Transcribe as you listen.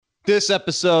This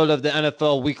episode of the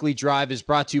NFL Weekly Drive is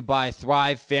brought to you by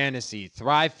Thrive Fantasy.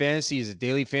 Thrive Fantasy is a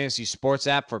daily fantasy sports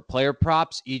app for player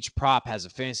props. Each prop has a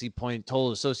fantasy point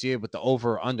total associated with the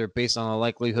over or under based on the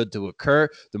likelihood to occur.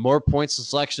 The more points the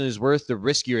selection is worth, the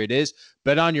riskier it is.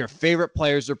 Bet on your favorite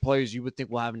players or players you would think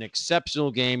will have an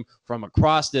exceptional game from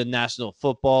across the National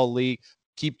Football League.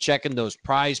 Keep checking those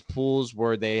prize pools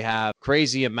where they have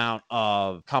crazy amount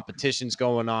of competitions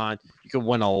going on. You can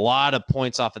win a lot of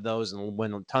points off of those and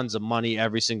win tons of money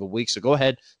every single week. So go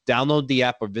ahead, download the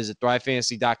app or visit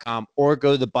thrivefantasy.com or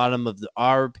go to the bottom of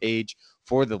our page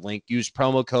for the link. Use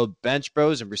promo code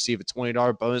BenchBros and receive a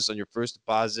 $20 bonus on your first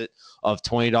deposit of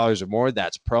 $20 or more.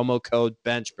 That's promo code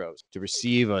BenchBros to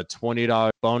receive a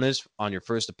 $20 bonus on your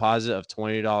first deposit of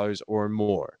 $20 or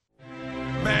more.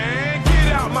 Man,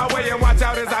 get out my way and watch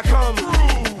out as I come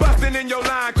through. Busting in your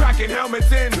line, cracking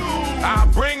helmets in. I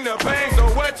bring the bang, so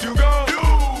what you gon' do?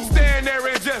 Stand there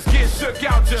and just get shook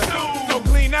out ya. So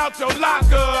clean out your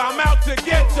locker, I'm out to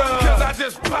get ya. Cause I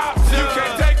just popped ya. You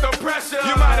can't take the pressure.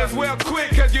 You might as well quit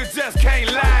cause you just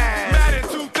can't last. Mad at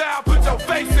 2000, put your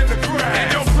face in the grass.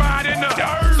 And your pride in the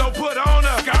dirt, so put on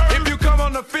a skirt. If you come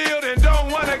on the field and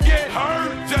don't wanna get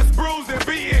hurt, just bruise and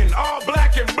beaten, all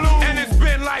black and blue. And it's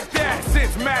been like that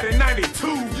since Madden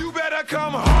 92. You better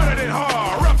come harder than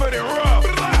hard, rougher than rough.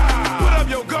 Put up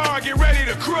your guard, get ready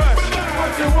to crush.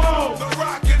 What you want? The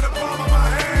rock in the palm of my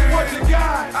hand. What you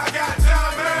got? I got time.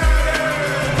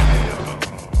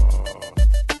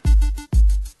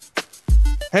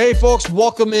 Hey, folks,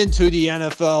 welcome into the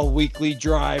NFL Weekly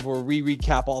Drive where we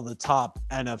recap all the top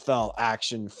NFL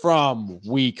action from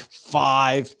Week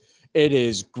 5. It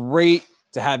is great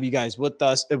to have you guys with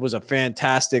us. It was a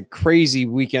fantastic, crazy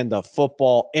weekend of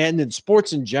football and in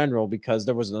sports in general because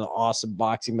there was an awesome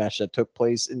boxing match that took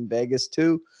place in Vegas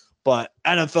too. But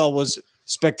NFL was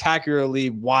spectacularly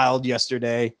wild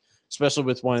yesterday, especially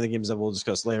with one of the games that we'll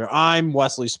discuss later. I'm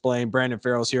Wesley Splain. Brandon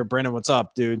Farrell's here. Brandon, what's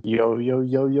up, dude? Yo,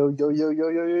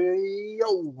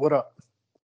 what up?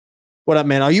 What up,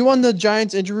 man? Are you on the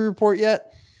Giants injury report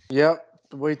yet? Yep,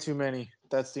 way too many.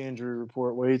 That's the injury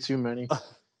report. Way too many.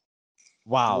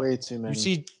 Wow. Way too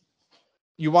many.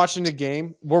 You watching the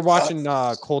game? We're watching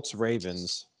Colts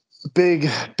Ravens. Big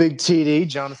TD,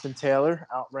 Jonathan Taylor,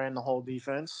 outran the whole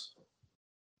defense.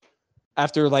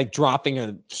 After like dropping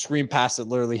a screen pass that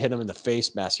literally hit him in the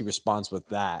face mask, he responds with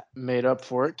that. Made up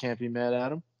for it. Can't be mad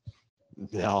at him.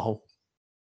 No.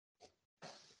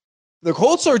 The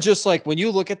Colts are just like, when you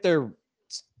look at their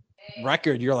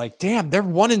record, you're like, damn, they're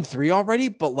 1-3 already,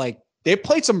 but like they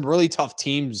played some really tough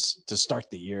teams to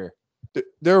start the year.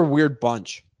 They're a weird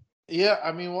bunch. Yeah,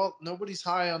 I mean, well, nobody's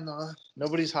high on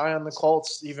the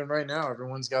Colts even right now.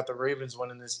 Everyone's got the Ravens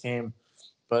winning this game,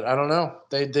 but I don't know.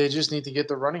 They just need to get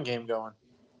the running game going.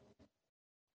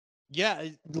 Yeah,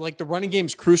 like the running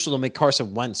game's crucial to make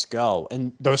Carson Wentz go,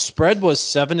 and the spread was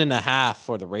 7.5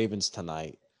 for the Ravens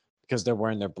tonight because they're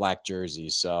wearing their black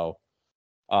jerseys. So,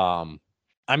 I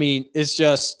mean, it's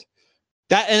just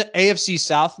that AFC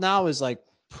South now is like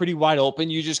pretty wide open.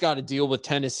 You just got to deal with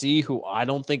Tennessee, who I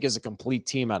don't think is a complete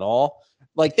team at all.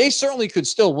 Like they certainly could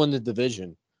still win the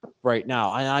division right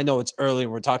now. I know it's early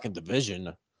and we're talking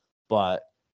division, but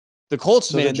the Colts,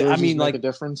 so man, I mean, like a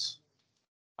difference.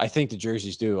 I think the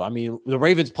jerseys do. I mean, the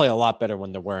Ravens play a lot better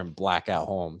when they're wearing black at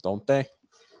home, don't they?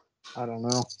 I don't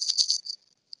know.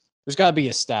 There's got to be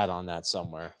a stat on that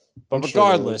somewhere. But I'm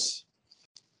regardless,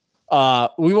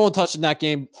 we won't touch on that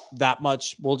game that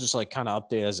much. We'll just like kind of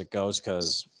update as it goes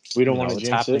because we don't want to it's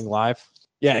jinx happening it. live.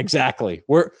 Yeah, exactly.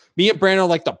 Me and Brandon are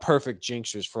like the perfect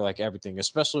jinxers for like everything,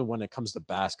 especially when it comes to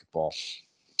basketball.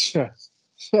 Yeah.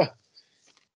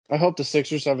 I hope the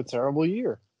Sixers have a terrible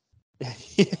year.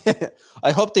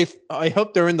 I hope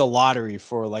they're in the lottery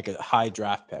for like a high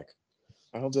draft pick.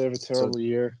 I hope they have a terrible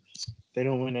year. They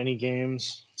don't win any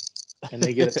games, and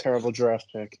they get a terrible draft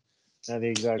pick. Now the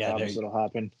exact opposite will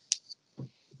happen.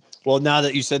 Well, now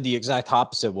that you said the exact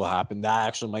opposite will happen, that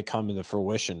actually might come into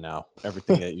fruition now.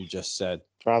 Everything that you just said.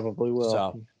 Probably will.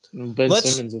 So, Ben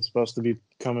Simmons is supposed to be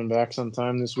coming back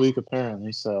sometime this week,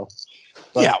 apparently. So,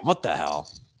 yeah, what the hell?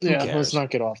 Yeah, let's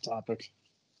not get off topic.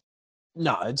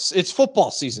 No, it's football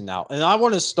season now, and I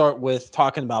want to start with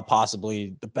talking about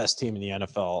possibly the best team in the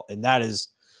NFL, and that is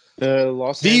the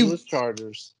Los Angeles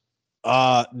Chargers.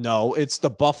 No, it's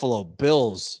the Buffalo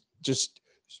Bills. Just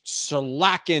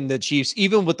shellacking the Chiefs,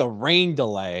 even with the rain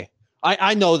delay.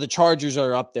 I know the Chargers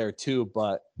are up there too,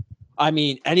 but I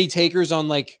mean, any takers on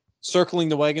like circling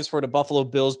the wagons for the Buffalo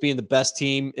Bills being the best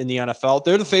team in the NFL?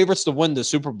 They're the favorites to win the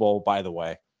Super Bowl, by the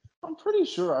way. I'm pretty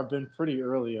sure I've been pretty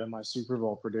early in my Super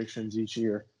Bowl predictions each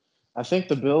year. I think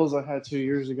the Bills I had 2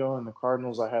 years ago and the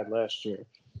Cardinals I had last year.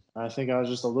 I think I was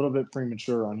just a little bit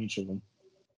premature on each of them.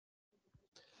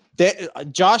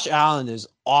 Josh Allen is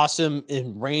awesome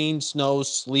in rain, snow,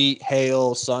 sleet,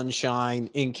 hail, sunshine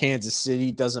in Kansas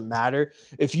City. Doesn't matter.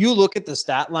 If you look at the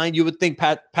stat line, you would think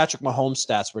Patrick Mahomes'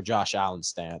 stats were Josh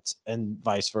Allen's stats and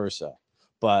vice versa.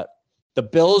 But the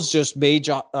Bills just made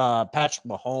Patrick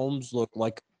Mahomes look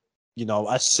like,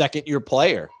 a second-year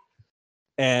player.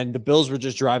 And the Bills were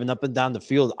just driving up and down the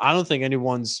field. I don't think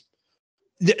anyone's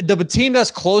 – the team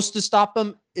that's close to stop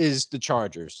them is the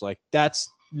Chargers. Like, that's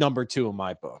 – number 2 in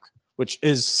my book, which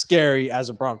is scary as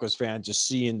a Broncos fan, just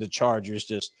seeing the Chargers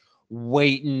just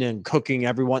waiting and cooking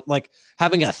everyone, like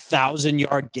having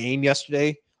 1,000-yard game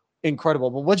yesterday. Incredible.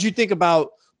 But what do you think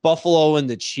about Buffalo and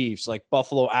the Chiefs? Like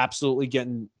Buffalo absolutely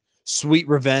getting sweet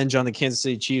revenge on the Kansas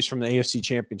City Chiefs from the AFC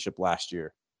Championship last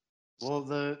year. Well,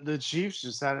 the Chiefs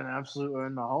just had an absolute,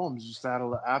 and Mahomes just had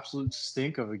an absolute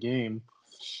stink of a game.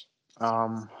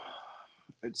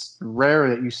 It's rare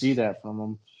that you see that from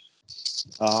them.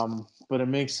 But it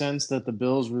makes sense that the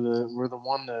Bills were the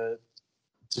one to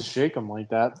shake them like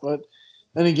that. But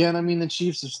then again, I mean, the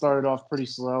Chiefs have started off pretty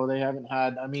slow. They haven't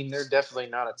had. I mean, they're definitely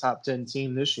not a top 10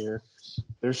 team this year.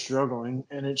 They're struggling,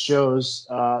 and it shows.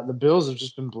 The Bills have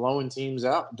just been blowing teams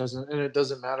out. It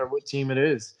doesn't matter what team it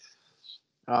is.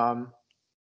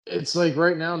 It's like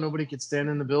right now nobody can stand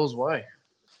in the Bills' way.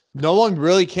 No one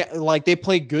really can. Like they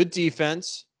play good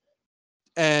defense,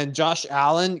 and Josh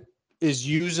Allen is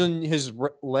using his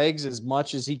legs as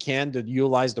much as he can to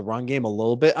utilize the run game a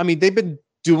little bit. I mean, they've been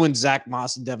doing Zach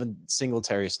Moss and Devin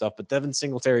Singletary stuff, but Devin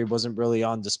Singletary wasn't really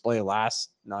on display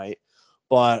last night.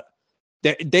 But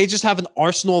they just have an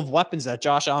arsenal of weapons that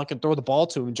Josh Allen can throw the ball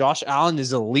to, and Josh Allen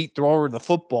is an elite thrower of the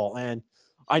football. And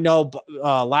I know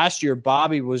last year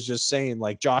Bobby was just saying,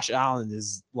 like, Josh Allen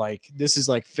is like, this is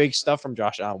like fake stuff from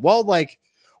Josh Allen. Well, like,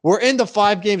 we're into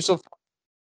 5 games so far.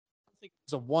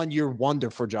 It's a 1-year wonder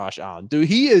for Josh Allen. Dude,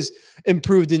 he is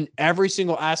improved in every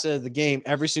single asset of the game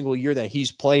every single year that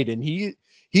he's played, and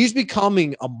he's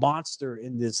becoming a monster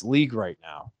in this league right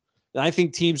now. And I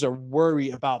think teams are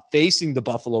worried about facing the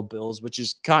Buffalo Bills, which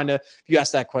is kind of, if you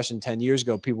asked that question 10 years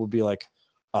ago, people would be like,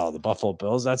 oh, the Buffalo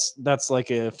Bills, that's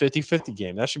like a 50-50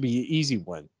 game. That should be an easy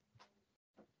win.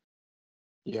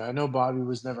 Yeah, I know Bobby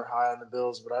was never high on the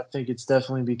Bills, but I think it's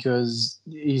definitely because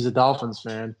he's a Dolphins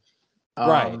fan.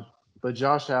 Right. But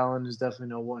Josh Allen is definitely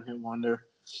no one-hit wonder.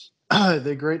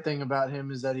 The great thing about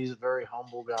him is that he's a very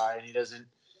humble guy, and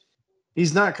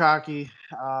he's not cocky.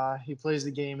 He plays the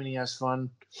game and he has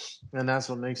fun, and that's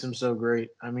what makes him so great.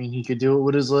 I mean, he could do it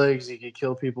with his legs. He could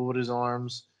kill people with his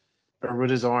arms or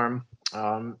with his arm.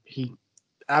 He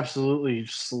absolutely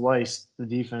sliced the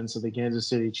defense of the Kansas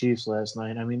City Chiefs last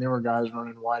night. I mean, there were guys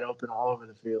running wide open all over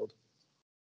the field.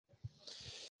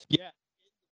 Yeah.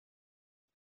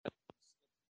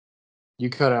 You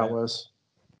cut out, Wes.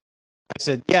 I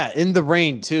said, yeah, in the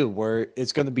rain too, where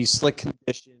it's going to be slick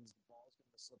conditions, the ball's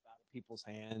going to slip out of people's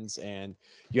hands, and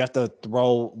you have to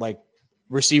throw like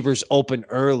receivers open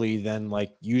early than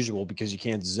like usual because you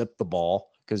can't zip the ball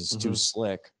because it's too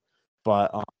slick. But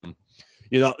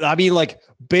I mean, like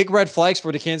big red flags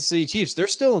for the Kansas City Chiefs. They're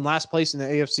still in last place in the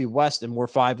AFC West, and we're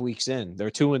 5 weeks in.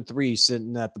 They're 2-3,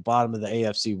 sitting at the bottom of the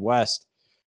AFC West.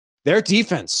 Their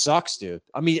defense sucks, dude.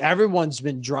 I mean, everyone's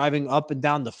been driving up and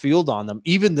down the field on them,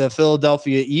 even the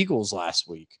Philadelphia Eagles last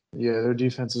week. Yeah, their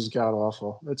defense is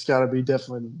god-awful. It's got to be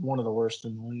definitely one of the worst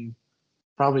in the league.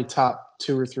 Probably top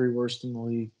 2 or 3 worst in the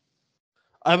league.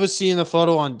 I was seeing a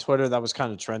photo on Twitter that was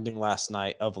kind of trending last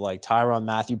night of like Tyrann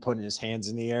Mathieu putting his hands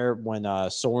in the air when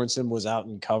Sorensen was out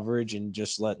in coverage and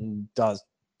just letting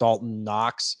Dalton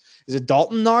Knox. Is it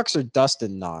Dalton Knox or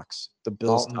Dustin Knox? The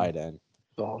Bills tight end.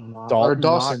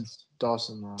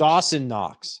 Dawson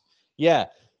Knox. Yeah.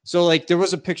 So like there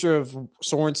was a picture of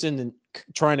Sorensen and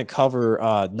trying to cover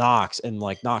Knox, and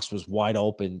like Knox was wide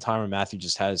open. Tyrann Mathieu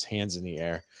just had his hands in the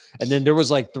air. And then there was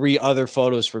like 3 other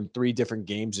photos from 3 different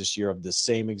games this year of the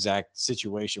same exact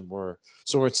situation where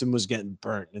Sorensen was getting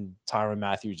burnt and Tyrann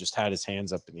Mathieu just had his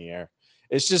hands up in the air.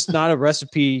 It's just not a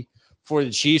recipe for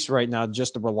the Chiefs right now,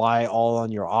 just to rely all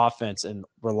on your offense and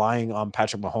relying on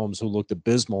Patrick Mahomes, who looked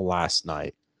abysmal last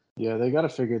night. Yeah, they got to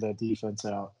figure that defense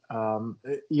out.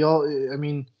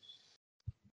 You'll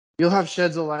have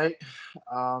sheds of light.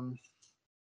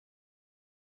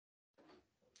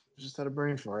 Just had a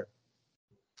brain for it.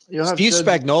 Steve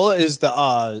Spagnuolo is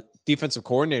the defensive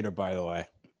coordinator, by the way.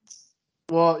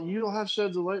 Well, you'll have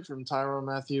sheds of light from Tyrann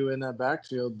Mathieu in that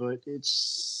backfield, but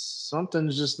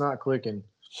something's just not clicking.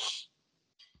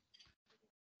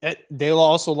 They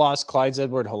also lost Clyde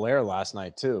Edwards-Helaire last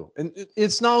night too, and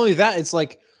it's not only that; it's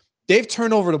like they've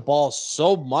turned over the ball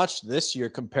so much this year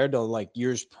compared to like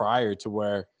years prior, to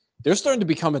where they're starting to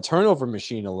become a turnover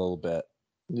machine a little bit.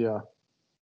 Yeah.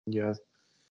 Yeah.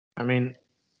 I mean,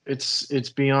 it's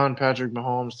beyond Patrick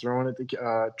Mahomes throwing it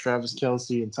to Travis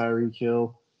Kelce and Tyreek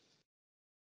Hill.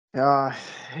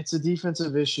 It's a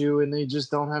defensive issue, and they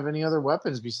just don't have any other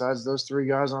weapons besides those three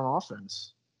guys on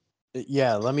offense.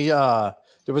 Yeah, let me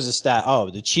there was a stat. Oh,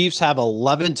 the Chiefs have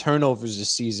 11 turnovers this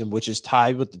season, which is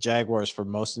tied with the Jaguars for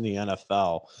most in the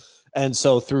NFL. And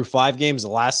so through 5 games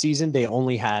last season, they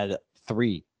only had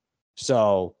 3.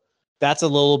 So that's a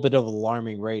little bit of an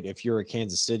alarming rate if you're a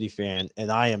Kansas City fan,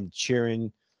 and I am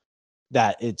cheering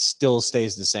that it still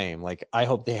stays the same. Like, I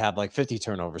hope they have like 50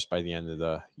 turnovers by the end of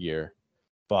the year.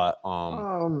 But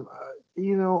I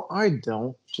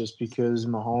don't, just because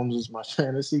Mahomes is my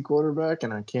fantasy quarterback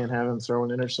and I can't have him throwing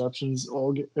interceptions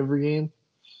every game.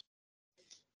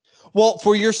 Well,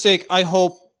 for your sake, I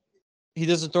hope he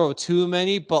doesn't throw too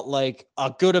many, but like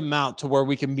a good amount to where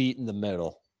we can meet in the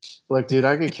middle. Look, dude,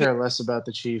 I could care less about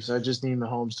the Chiefs. I just need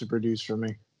Mahomes to produce for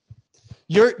me.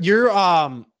 You're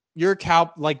a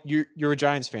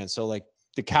Giants fan, so like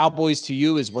the Cowboys to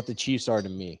you is what the Chiefs are to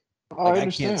me. Oh, like, I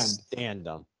understand. I can't stand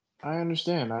them. I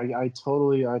understand. I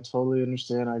totally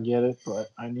understand. I get it, but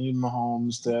I need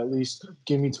Mahomes to at least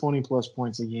give me 20 plus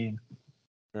points a game.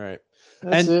 Right.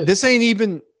 That's it. This ain't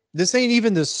even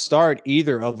the start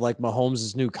either of like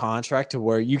Mahomes' new contract, to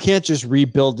where you can't just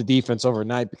rebuild the defense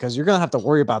overnight, because you're going to have to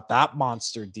worry about that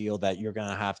monster deal that you're going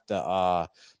to have to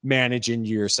manage into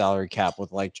your salary cap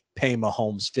with, like paying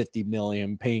Mahomes $50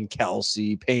 million, paying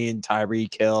Kelce, paying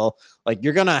Tyreek Hill. Like,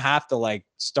 you're going to have to like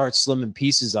start slimming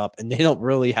pieces up, and they don't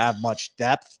really have much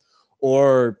depth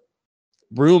or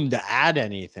room to add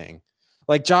anything.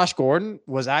 Like, Josh Gordon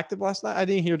was active last night. I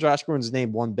didn't hear Josh Gordon's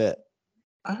name one bit.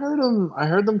 I heard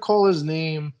them call his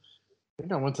name. I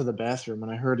think I went to the bathroom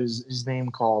and I heard his name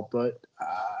called. But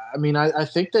I mean, I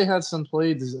think they had some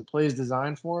plays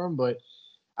designed for him. But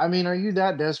I mean, are you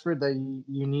that desperate that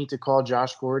you need to call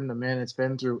Josh Gordon, a man that's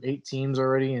been through 8 teams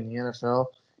already in the NFL?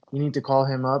 You need to call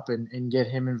him up and get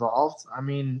him involved. I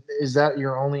mean, is that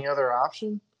your only other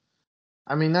option?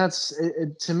 I mean,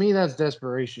 to me, that's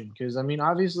desperation. Because I mean,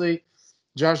 obviously,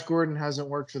 Josh Gordon hasn't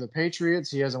worked for the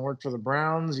Patriots. He hasn't worked for the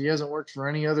Browns. He hasn't worked for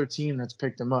any other team that's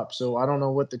picked him up. So I don't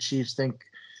know what the Chiefs think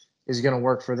is going to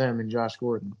work for them in Josh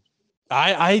Gordon.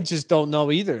 I just don't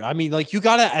know either. I mean, like, you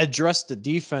got to address the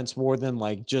defense more than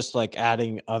like just like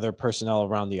adding other personnel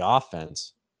around the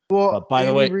offense. Well, but by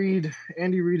the way,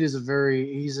 Andy Reid is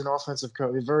he's an offensive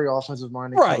coach, a very offensive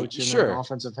minded coach and an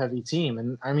offensive heavy team.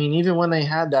 And I mean, even when they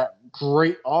had that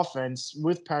great offense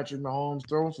with Patrick Mahomes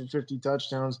throwing for 50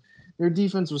 touchdowns, their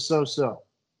defense was so.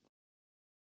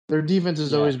 Their defense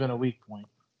has always been a weak point.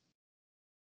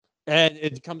 And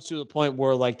it comes to the point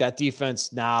where like that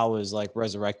defense now is like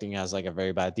resurrecting as like a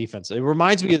very bad defense. It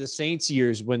reminds me of the Saints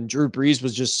years when Drew Brees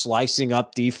was just slicing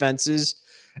up defenses,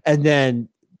 and then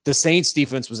the Saints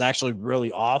defense was actually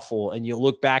really awful. And you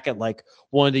look back at like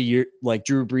one of the year, like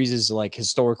Drew Brees's like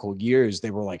historical years, they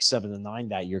were like 7-9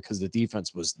 that year because the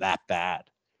defense was that bad.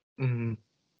 Mm-hmm.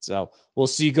 So we'll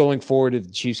see going forward if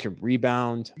the Chiefs can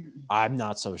rebound. I'm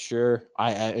not so sure.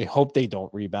 I hope they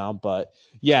don't rebound, but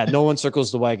yeah, no one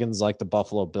circles the wagons like the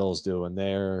Buffalo Bills do, and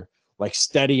they're like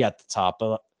steady at the top.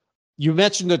 But you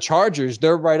mentioned the Chargers;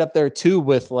 they're right up there too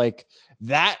with like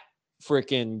that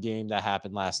freaking game that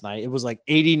happened last night. It was like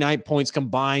 89 points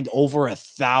combined, over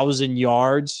 1,000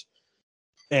 yards.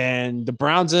 And the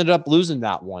Browns ended up losing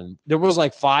that one. There was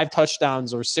like 5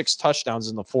 touchdowns or 6 touchdowns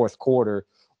in the fourth quarter.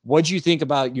 What do you think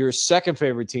about your second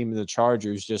favorite team, the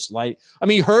Chargers? I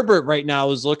mean, Herbert right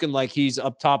now is looking like he's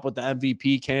up top with the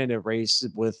MVP candidate race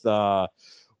with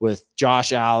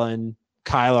Josh Allen,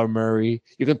 Kyler Murray.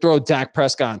 You can throw Dak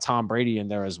Prescott and Tom Brady in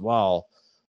there as well.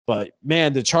 But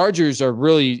man, the Chargers are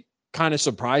really kind of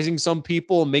surprising some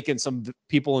people and making some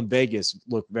people in Vegas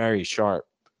look very sharp.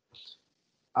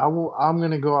 I'm going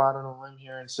to go out on a limb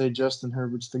here and say Justin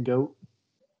Herbert's the GOAT.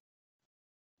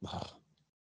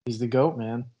 He's the GOAT,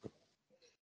 man.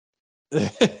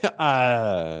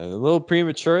 A little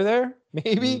premature there,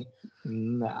 maybe?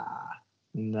 Nah.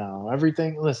 No.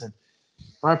 Listen,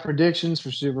 my predictions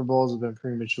for Super Bowls have been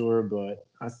premature, but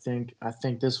I think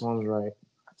this one's right.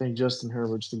 I think Justin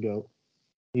Herbert's the GOAT.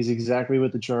 He's exactly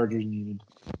what the Chargers needed.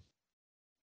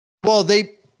 Well,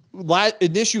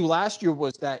 an issue last year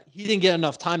was that he didn't get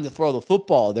enough time to throw the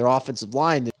football, their offensive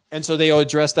line. And so they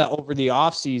addressed that over the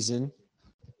offseason.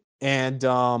 And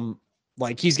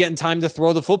like, he's getting time to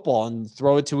throw the football and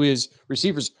throw it to his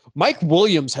receivers. Mike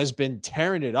Williams has been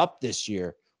tearing it up this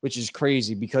year, which is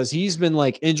crazy because he's been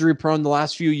like injury prone the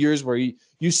last few years, where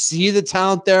you see the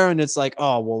talent there and it's like,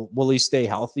 oh, well, will he stay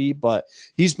healthy? But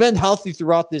he's been healthy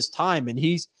throughout this time, and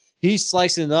he's He's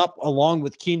slicing it up along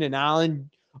with Keenan Allen.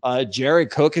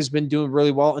 Jared Cook has been doing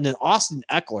really well. And then Austin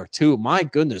Eckler, too. My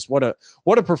goodness, what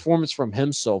a performance from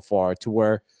him so far, to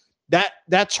where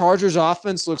that Chargers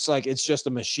offense looks like it's just a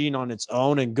machine on its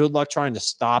own. And good luck trying to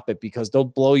stop it, because they'll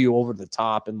blow you over the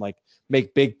top and like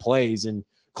make big plays. And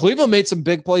Cleveland made some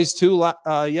big plays too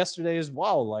yesterday as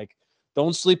well. Like,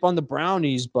 don't sleep on the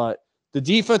Brownies, but the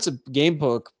defensive game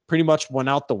book pretty much went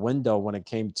out the window when it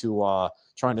came to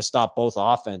trying to stop both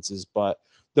offenses. But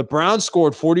the Browns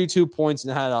scored 42 points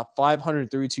and had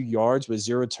 532 yards with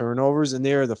 0 turnovers, and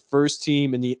they are the first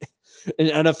team in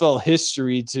NFL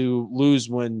history to lose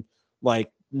when like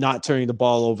not turning the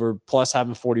ball over, plus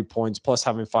having 40 points, plus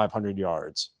having 500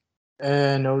 yards.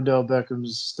 And Odell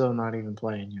Beckham's still not even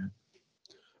playing yet.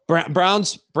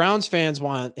 Browns fans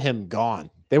want him gone.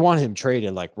 They want him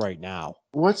traded like right now.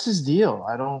 What's his deal?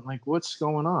 I don't like what's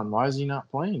going on. Why is he not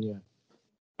playing yet?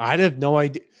 I have no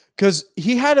idea, because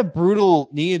he had a brutal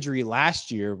knee injury last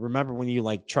year. Remember when you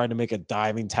like tried to make a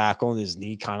diving tackle and his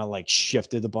knee kind of like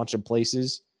shifted a bunch of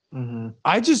places? Mm-hmm.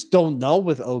 I just don't know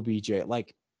with OBJ.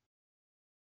 Like,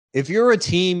 if you're a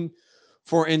team,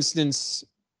 for instance,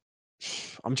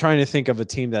 I'm trying to think of a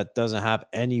team that doesn't have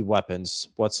any weapons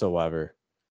whatsoever.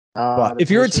 But if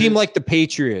you're a team like the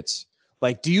Patriots,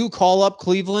 like, do you call up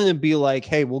Cleveland and be like,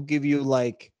 hey, we'll give you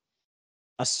like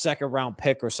a second round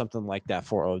pick or something like that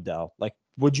for Odell? Like,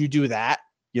 would you do that?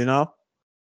 You know?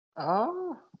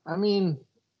 I mean,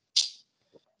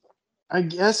 I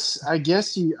guess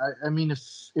you. I mean,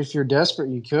 if you're desperate,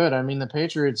 you could. I mean, the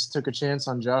Patriots took a chance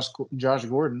on Josh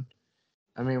Gordon.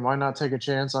 I mean, why not take a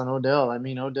chance on Odell? I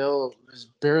mean, Odell has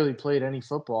barely played any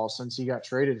football since he got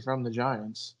traded from the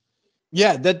Giants.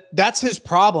 Yeah, that's his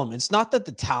problem. It's not that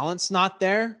the talent's not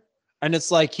there, and it's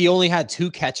like he only had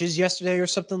 2 catches yesterday or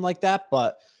something like that,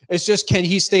 but it's just, can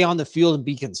he stay on the field and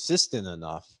be consistent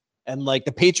enough? And like,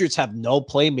 the Patriots have no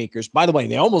playmakers. By the way,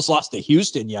 they almost lost to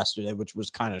Houston yesterday, which was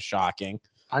kind of shocking.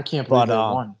 I can't believe they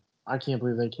won. I can't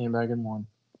believe they came back and won.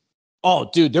 Oh,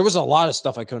 dude, there was a lot of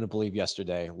stuff I couldn't believe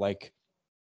yesterday. Like,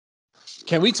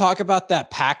 can we talk about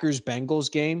that Packers-Bengals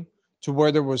game, to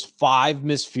where there was 5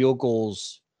 missed field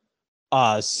goals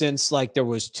since like there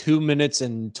was 2 minutes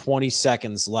and 20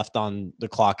 seconds left on the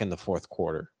clock in the fourth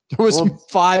quarter? There was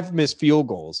 5 missed field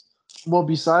goals. Well,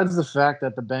 besides the fact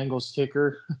that the Bengals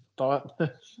kicker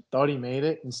thought he made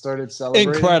it and started celebrating.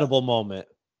 Incredible moment.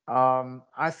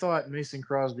 I thought Mason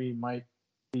Crosby might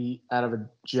be out of a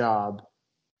job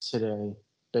today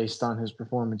based on his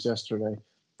performance yesterday.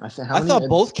 I thought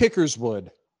both kickers would.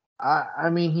 I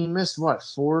mean, he missed what,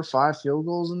 4 or 5 field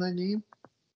goals in that game?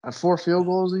 4 field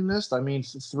goals he missed. I mean,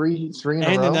 three in a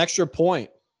row. And an extra point.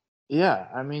 Yeah,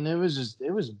 I mean, it was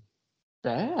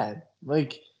bad.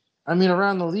 Like, I mean,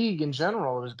 around the league in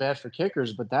general, it was bad for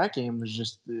kickers, but that game was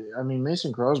just, I mean,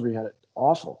 Mason Crosby had an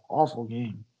awful, awful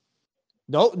game.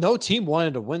 No team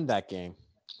wanted to win that game.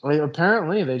 Like,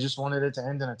 apparently, they just wanted it to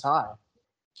end in a tie.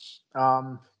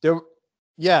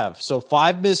 So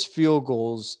 5 missed field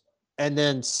goals, and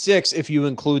then 6 if you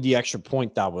include the extra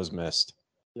point that was missed.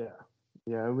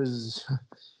 Yeah, it was.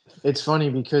 It's funny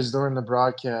because during the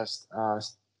broadcast, I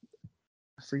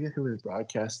forget who was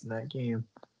broadcasting that game.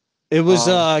 It was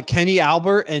Kenny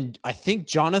Albert, and I think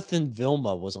Jonathan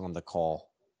Vilma was on the call.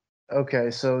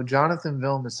 Okay, so Jonathan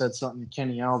Vilma said something to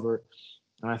Kenny Albert,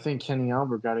 and I think Kenny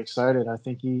Albert got excited. I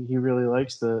think he really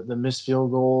likes the missed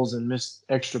field goals and missed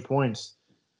extra points.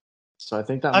 So I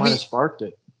think that might have sparked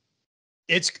it.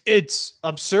 It's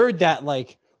absurd that,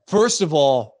 like, first of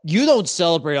all, you don't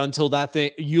celebrate until that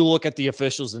thing. You look at the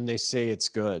officials and they say it's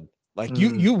good. Like,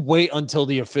 you wait until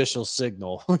the official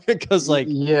signal, because like,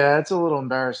 yeah, it's a little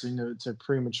embarrassing to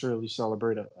prematurely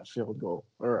celebrate a field goal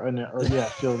or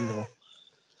field goal.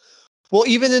 Well,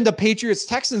 even in the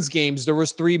Patriots-Texans games, there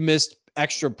was 3 missed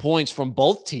extra points from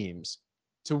both teams,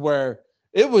 to where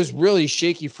it was really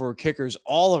shaky for kickers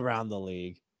all around the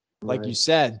league, like you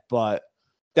said. But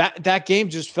that game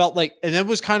just felt like, and it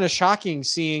was kind of shocking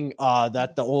seeing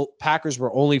that the Packers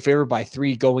were only favored by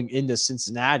 3 going into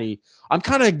Cincinnati. I'm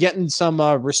kind of getting some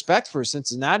respect for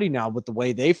Cincinnati now with the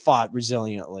way they fought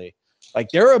resiliently. Like,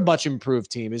 they're a much improved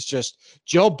team. It's just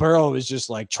Joe Burrow is just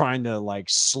like trying to like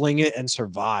sling it and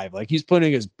survive. Like, he's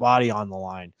putting his body on the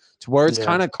line, to where it's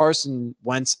kind of Carson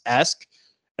Wentz-esque.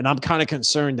 And I'm kind of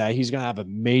concerned that he's going to have a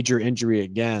major injury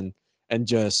again and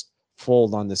just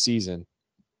fold on the season.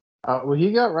 Well,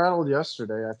 he got rattled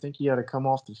yesterday. I think he had to come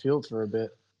off the field for a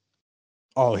bit.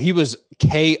 Oh, he was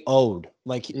KO'd.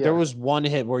 Like, there was one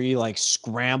hit where he like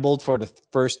scrambled for the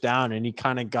first down, and he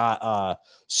kind of got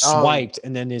swiped,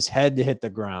 and then his head hit the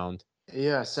ground.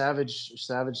 Yeah, Savage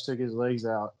took his legs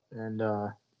out, and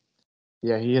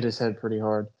he hit his head pretty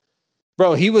hard.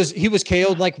 Bro, he was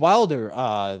KO'd like Wilder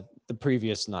the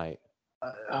previous night.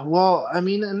 Well, I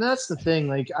mean, and that's the thing.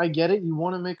 Like, I get it. You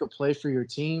want to make a play for your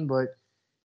team, but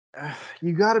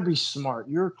you got to be smart.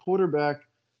 You're a quarterback.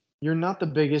 You're not the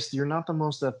biggest. You're not the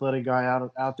most athletic guy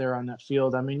out there on that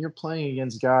field. I mean, you're playing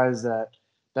against guys that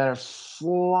are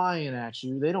flying at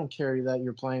you. They don't care that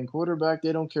you're playing quarterback.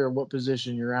 They don't care what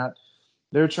position you're at.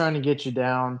 They're trying to get you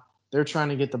down. They're trying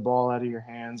to get the ball out of your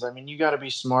hands. I mean, you got to be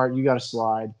smart. You got to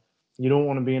slide. You don't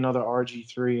want to be another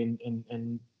RG3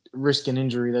 and risk an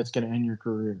injury that's going to end your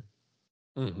career.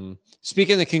 Mm-hmm.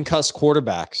 Speaking of concussed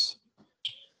quarterbacks,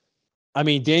 I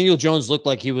mean, Daniel Jones looked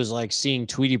like he was like seeing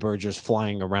Tweety Bird just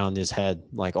flying around his head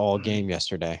like all game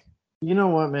yesterday. You know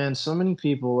what, man? So many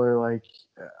people are like,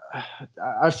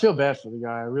 I feel bad for the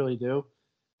guy. I really do.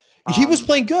 He was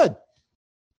playing good.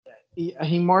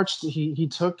 He marched. He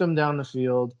took them down the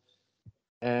field,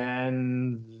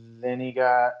 and then he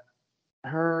got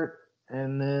hurt,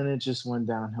 and then it just went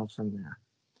downhill from there.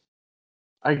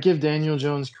 I give Daniel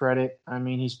Jones credit. I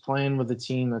mean, he's playing with a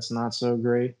team that's not so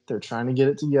great. They're trying to get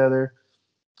it together.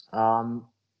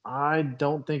 I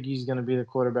don't think he's going to be the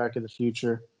quarterback of the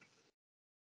future.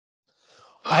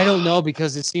 I don't know,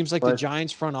 because it seems like the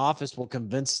Giants front office will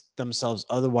convince themselves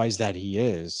otherwise that he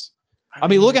is. I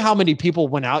mean, look at how many people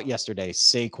went out yesterday.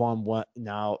 Saquon went.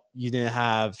 Now you didn't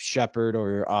have Shepard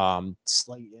or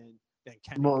Slayton. Then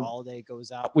Kenny Galladay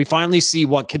goes out. We finally see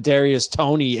what Kadarius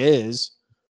Toney is.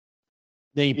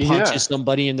 Then he punches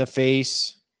somebody in the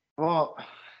face. Well,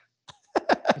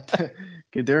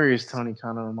 Kadarius Toney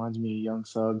kind of reminds me of Young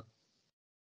Thug.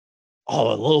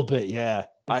 Oh, a little bit, yeah.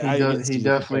 He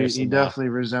definitely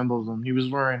resembles him. He was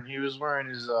wearing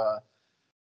his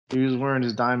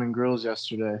diamond grills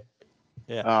yesterday.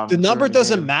 Yeah. The number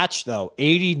doesn't match though.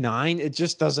 89, it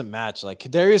just doesn't match. Like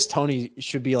Kadarius Toney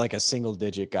should be like a single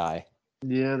digit guy.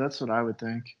 Yeah, that's what I would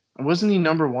think. Wasn't he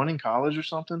number 1 in college or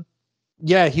something?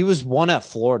 Yeah, he was 1 at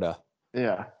Florida.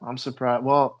 Yeah, I'm surprised.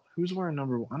 Well, who's wearing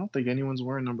number 1? I don't think anyone's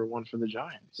wearing number 1 for the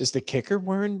Giants. Is the kicker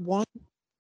wearing 1?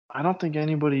 I don't think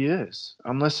anybody is,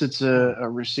 unless it's a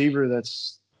receiver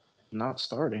that's not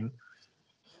starting.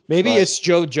 Maybe it's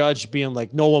Joe Judge being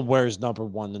like, no one wears number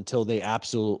 1 until they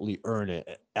absolutely earn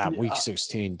it at week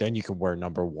 16. Then you can wear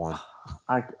number 1.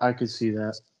 I could see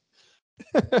that.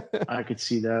 I could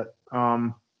see that.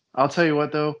 I'll tell you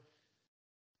what, though.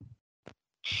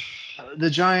 The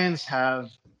Giants have,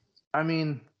 I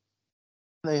mean,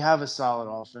 they have a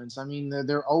solid offense. I mean,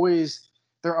 they're always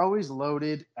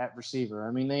loaded at receiver.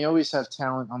 I mean, they always have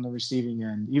talent on the receiving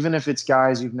end, even if it's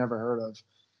guys you've never heard of.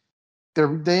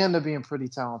 They end up being pretty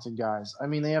talented guys. I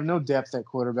mean, they have no depth at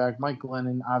quarterback. Mike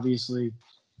Glennon, obviously,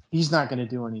 he's not going to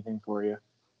do anything for you.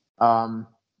 And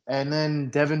then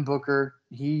Devin Booker,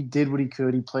 he did what he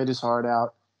could. He played his heart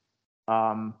out.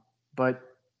 But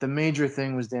the major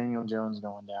thing was Daniel Jones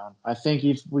going down. I think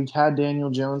if we had Daniel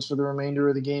Jones for the remainder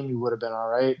of the game, we would have been all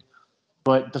right.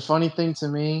 But the funny thing to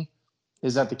me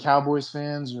is that the Cowboys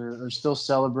fans are still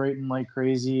celebrating like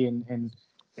crazy and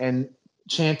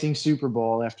chanting Super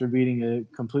Bowl after beating a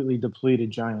completely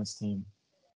depleted Giants team.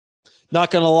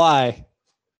 Not going to lie.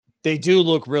 They do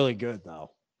look really good,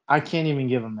 though. I can't even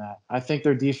give them that. I think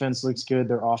their defense looks good.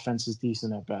 Their offense is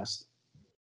decent at best.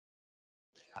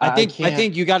 I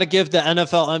think you got to give the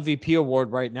NFL MVP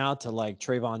award right now to like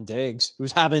Trayvon Diggs,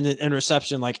 who's having an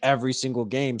interception like every single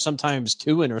game, sometimes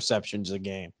 2 interceptions a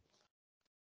game.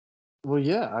 Well,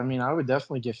 yeah. I mean, I would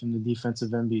definitely give him the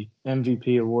defensive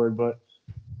MVP award, but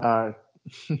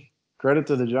credit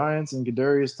to the Giants and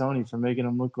Kadarius Toney for making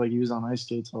him look like he was on ice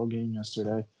skates all game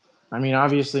yesterday. I mean,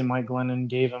 obviously Mike Glennon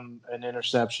gave him an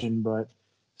interception, but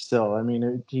still, I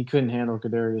mean, he couldn't handle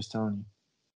Kadarius Toney.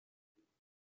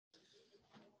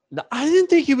 No, I didn't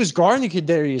think he was guarding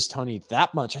Kadarius Toney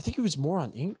that much. I think he was more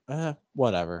on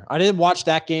whatever. I didn't watch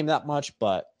that game that much,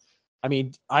 but I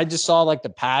mean, I just saw like the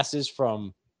passes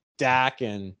from Dak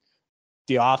and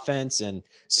the offense and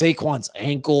Saquon's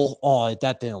ankle. Oh,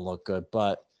 that didn't look good,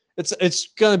 but it's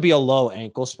going to be a low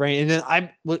ankle sprain. And then I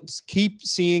keep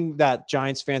seeing that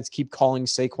Giants fans keep calling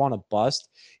Saquon a bust.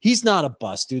 He's not a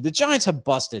bust, dude. The Giants have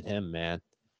busted him, man.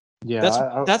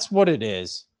 Yeah, that's what it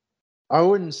is. I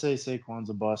wouldn't say Saquon's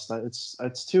a bust.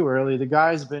 It's too early. The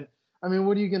guy's been – I mean,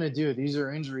 what are you going to do? These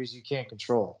are injuries you can't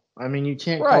control. I mean, you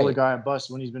can't call a guy a bust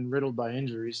when he's been riddled by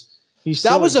injuries.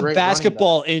 That was a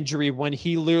basketball injury when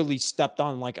he literally stepped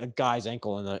on like a guy's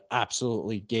ankle and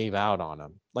absolutely gave out on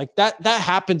him. Like that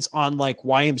happens on like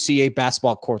YMCA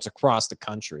basketball courts across the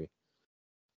country.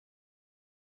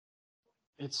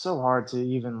 It's so hard to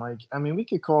even we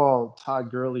could call Todd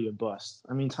Gurley a bust.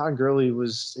 I mean, Todd Gurley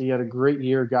he had a great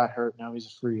year, got hurt. Now he's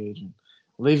a free agent.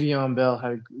 Le'Veon Bell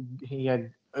had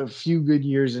a few good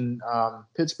years in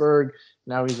Pittsburgh.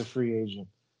 Now he's a free agent.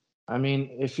 I mean,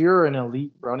 if you're an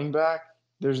elite running back,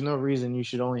 there's no reason you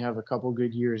should only have a couple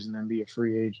good years and then be a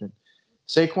free agent.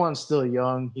 Saquon's still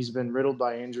young. He's been riddled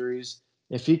by injuries.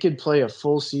 If he could play a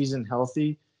full season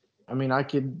healthy, I mean,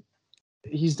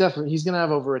 he's going to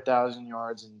have over 1,000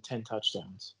 yards and 10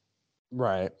 touchdowns.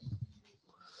 Right.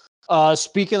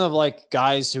 Speaking of like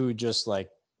guys who just like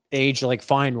age like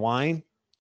fine wine,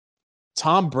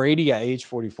 Tom Brady at age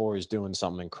 44 is doing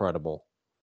something incredible.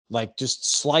 Like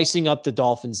just slicing up the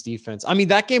Dolphins defense. I mean,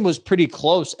 that game was pretty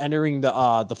close entering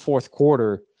the fourth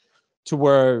quarter to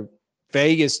where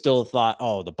Vegas still thought,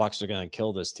 oh, the Bucs are going to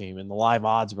kill this team. And the live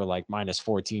odds were like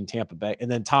 -14 Tampa Bay. And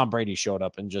then Tom Brady showed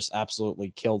up and just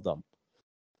absolutely killed them.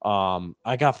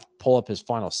 I got to pull up his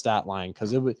final stat line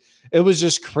because it was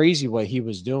just crazy what he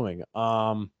was doing.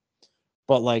 But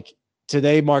like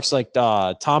today marks like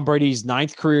Tom Brady's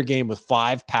 9th career game with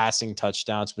 5 passing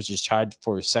touchdowns, which is tied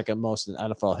for second most in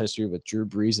NFL history with Drew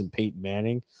Brees and Peyton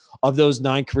Manning. Of those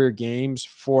 9 career games,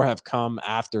 4 have come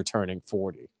after turning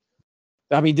 40.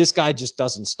 I mean, this guy just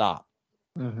doesn't stop.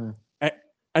 Mm-hmm.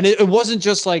 And it wasn't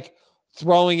just like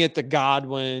throwing it to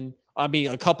Godwin. I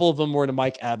mean, a couple of them were to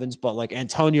Mike Evans, but like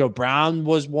Antonio Brown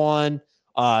was one.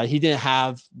 He didn't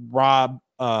have Rob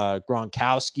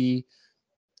Gronkowski,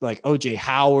 like OJ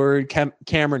Howard,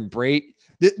 Cameron Brate.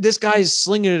 This guy is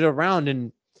slinging it around,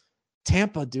 and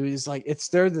Tampa, dude, is like,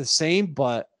 they're the same,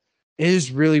 but it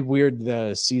is really weird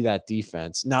to see that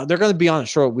defense. Now, they're going to be on a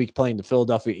short week playing the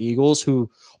Philadelphia Eagles, who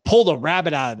pulled a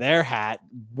rabbit out of their hat,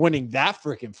 winning that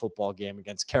freaking football game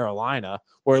against Carolina,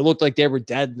 where it looked like they were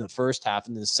dead in the first half.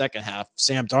 And in the second half,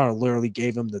 Sam Darnold literally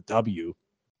gave them the W.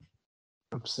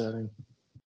 Upsetting.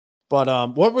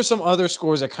 But what were some other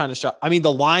scores that kind of shocked? I mean,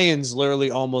 the Lions literally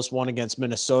almost won against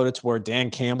Minnesota, to where Dan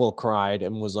Campbell cried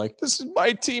and was like, this is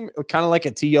my team. Kind of like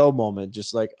a T.O. moment,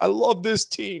 just like, I love this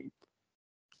team.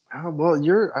 Well,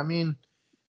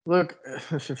 look,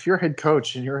 if you're head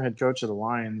coach and you're head coach of the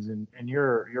Lions and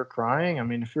you're crying, I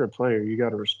mean, if you're a player, you got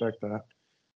to respect that.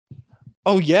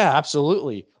 Oh yeah,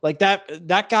 absolutely. Like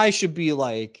that guy should be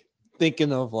like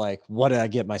thinking of like, what did I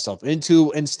get myself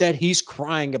into? Instead, he's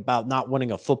crying about not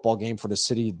winning a football game for the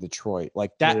city of Detroit.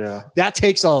 Like that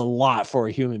takes a lot for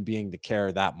a human being to care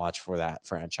that much for that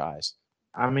franchise.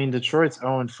 I mean, Detroit's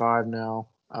 0-5 now.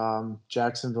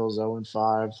 Jacksonville's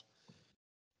 0-5.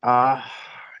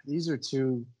 These are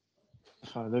two.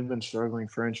 They've been struggling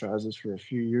franchises for a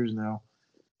few years now.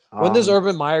 When does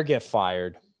Urban Meyer get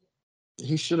fired?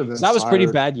 He should have been. That was pretty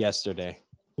bad yesterday.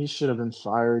 He should have been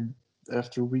fired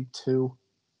after week 2.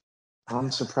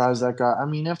 I'm surprised that guy. I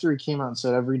mean, after he came out and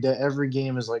said every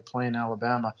game is like playing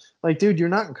Alabama. Like, dude, you're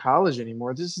not in college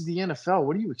anymore. This is the NFL.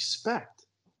 What do you expect?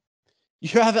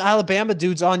 You have Alabama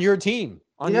dudes on your team,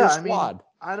 on your squad.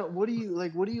 I mean, what do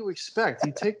you expect?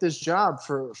 You take this job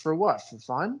for what? For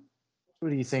fun? What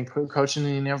do you think? Coaching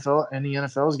in the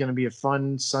NFL is going to be a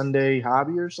fun Sunday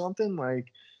hobby or something?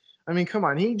 Like, I mean, come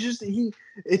on.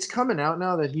 It's coming out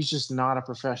now that he's just not a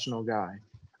professional guy.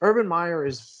 Urban Meyer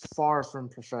is far from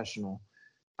professional.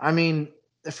 I mean,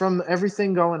 from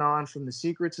everything going on, from the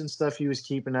secrets and stuff he was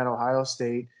keeping at Ohio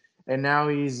State, and now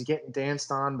he's getting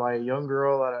danced on by a young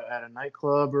girl at a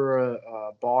nightclub or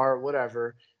a bar,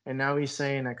 whatever. And now he's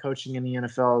saying that coaching in the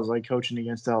NFL is like coaching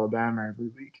against Alabama every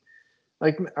week.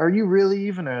 Like, are you really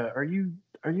even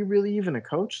a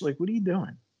coach? Like, what are you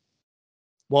doing?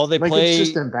 Well, it's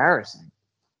just embarrassing.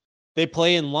 They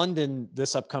play in London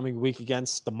this upcoming week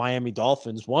against the Miami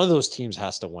Dolphins. One of those teams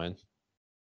has to win.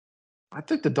 I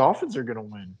think the Dolphins are going to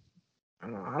win.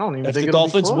 I don't even think the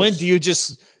Dolphins win, do you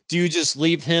just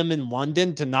leave him in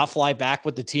London to not fly back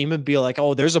with the team and be like,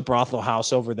 oh, there's a brothel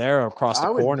house over there across the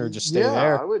corner, just stay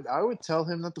there? I would tell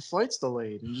him that the flight's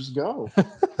delayed and just go.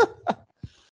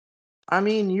 I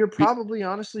mean, you're probably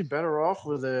honestly better off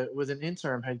with an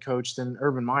interim head coach than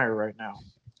Urban Meyer right now.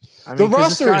 I mean, the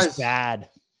roster is bad.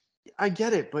 I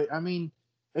get it, but I mean,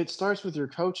 it starts with your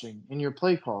coaching and your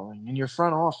play calling and your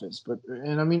front office.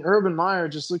 I mean, Urban Meyer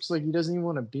just looks like he doesn't even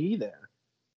want to be there.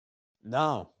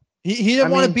 No, he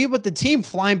didn't want to be with the team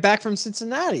flying back from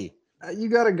Cincinnati. You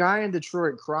got a guy in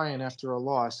Detroit crying after a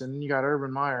loss, and you got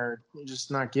Urban Meyer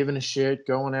just not giving a shit,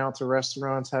 going out to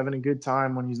restaurants, having a good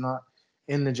time when he's not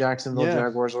in the Jacksonville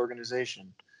Jaguars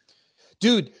organization.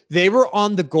 Dude, they were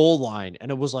on the goal line, and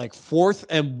it was like 4th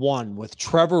and 1 with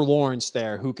Trevor Lawrence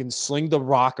there, who can sling the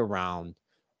rock around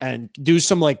and do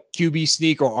some like QB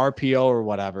sneak or RPO or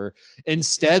whatever.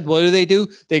 Instead, what do?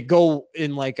 They go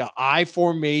in like a I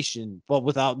formation, but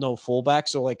without no fullback.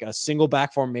 So like a single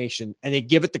back formation, and they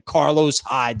give it to Carlos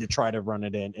Hyde to try to run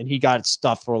it in. And he got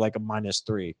stuffed for like a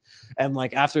 -3. And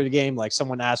like after the game, like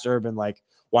someone asked Urban, like,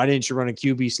 why didn't you run a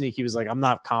QB sneak? He was like, I'm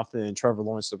not confident in Trevor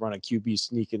Lawrence to run a QB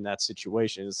sneak in that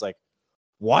situation. It's like,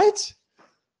 what?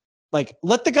 Like,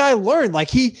 let the guy learn. Like,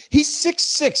 he's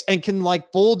 6'6" and can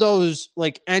like bulldoze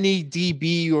like any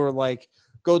DB or like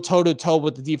go toe to toe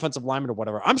with the defensive lineman or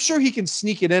whatever. I'm sure he can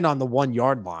sneak it in on the 1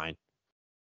 yard line.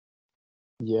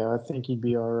 Yeah, I think he'd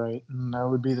be all right. And that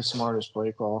would be the smartest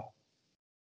play call.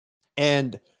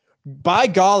 And by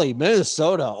golly,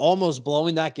 Minnesota almost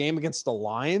blowing that game against the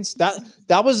Lions.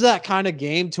 That was that kind of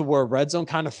game to where Red Zone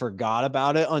kind of forgot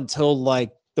about it until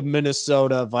like the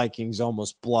Minnesota Vikings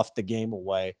almost bluffed the game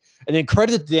away. And then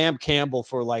credit Dan Campbell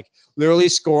for like literally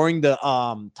scoring the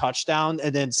touchdown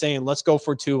and then saying, let's go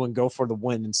for 2 and go for the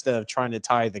win instead of trying to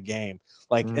tie the game.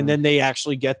 Like, and then they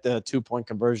actually get the 2-point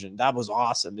conversion. That was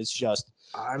awesome. It's just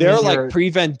their like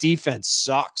prevent defense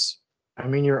sucks. I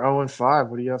mean, you're 0-5.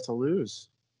 What do you have to lose?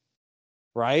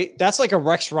 Right? That's like a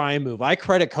Rex Ryan move. I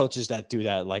credit coaches that do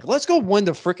that. Like, let's go win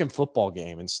the freaking football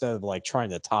game instead of like trying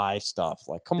to tie stuff.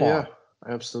 Like, come on. Yeah,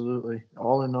 absolutely.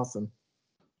 All or nothing.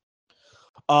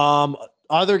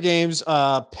 Other games,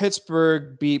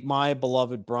 Pittsburgh beat my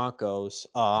beloved Broncos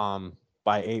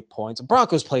by 8 points. The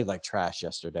Broncos played like trash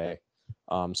yesterday.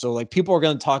 So like people are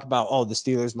going to talk about, oh, the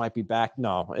Steelers might be back.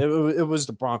 No, it was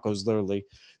the Broncos. Literally,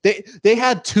 they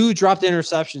had 2 dropped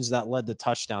interceptions that led to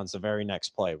touchdowns the very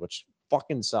next play, which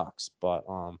fucking sucks. But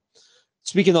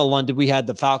speaking of London, we had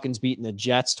the Falcons beating the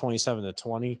Jets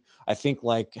 27-20. I think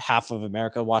like half of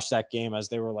America watched that game as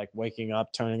they were like waking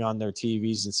up, turning on their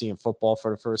TVs and seeing football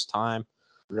for the first time.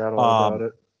 Forgot all about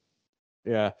it.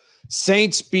 Yeah.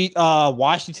 Saints beat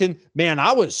Washington. Man,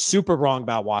 I was super wrong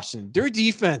about Washington. Their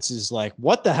defense is like,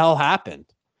 what the hell happened?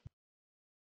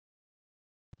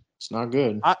 It's not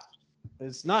good.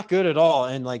 It's not good at all.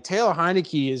 And like Taylor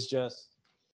Heineke is just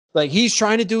like, he's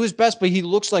trying to do his best, but he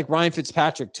looks like Ryan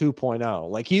Fitzpatrick 2.0.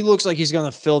 Like he looks like he's going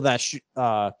to fill that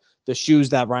the shoes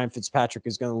that Ryan Fitzpatrick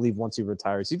is going to leave once he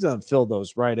retires. He's going to fill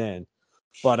those right in.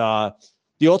 But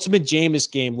the ultimate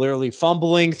Jameis game, literally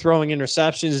fumbling, throwing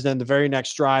interceptions, then the very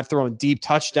next drive, throwing deep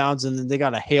touchdowns, and then they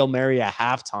got a Hail Mary at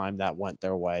halftime that went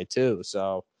their way too.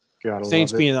 So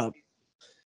Saints being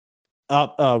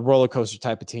a roller coaster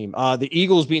type of team. The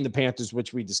Eagles beating the Panthers,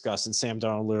 which we discussed, and Sam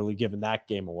Darnold literally giving that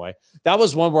game away. That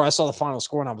was one where I saw the final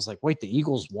score and I was like, wait, the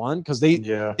Eagles won? Because they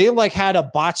like had a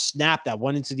botched snap that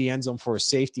went into the end zone for a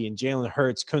safety, and Jalen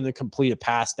Hurts couldn't complete a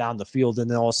pass down the field. And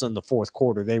then all of a sudden, the fourth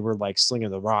quarter, they were like slinging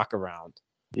the rock around.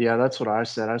 Yeah, that's what I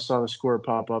said. I saw the score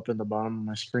pop up in the bottom of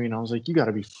my screen. I was like, you got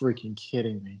to be freaking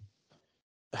kidding me.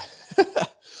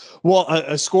 Well,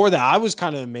 a score that I was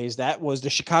kind of amazed at was the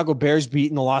Chicago Bears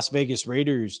beating the Las Vegas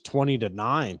Raiders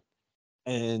 20-9.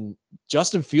 And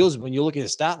Justin Fields, when you look at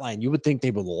his stat line, you would think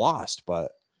they would have lost.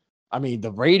 But, I mean,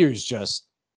 the Raiders just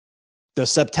 – the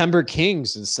September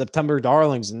Kings and September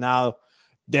Darlings, and now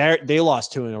they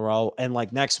lost 2 in a row. And,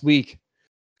 like, next week,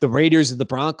 the Raiders and the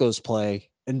Broncos play.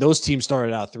 And those teams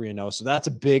started out 3-0. So that's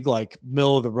a big, like,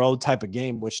 middle-of-the-road type of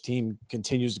game. Which team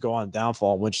continues to go on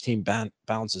downfall? Which team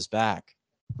bounces back?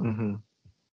 Mm-hmm.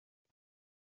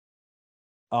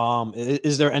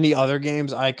 Is there any other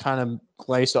games I kind of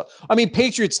glazed up? I mean,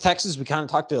 Patriots, Texans, we kind of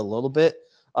talked to a little bit.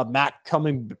 Matt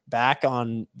coming back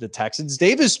on the Texans.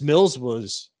 Davis Mills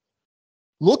was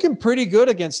looking pretty good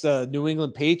against the New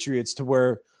England Patriots, to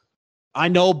where I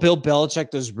know Bill Belichick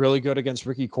does really good against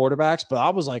rookie quarterbacks, but I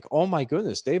was like, oh my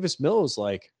goodness, Davis Mills,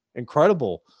 like,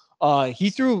 incredible. He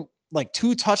threw like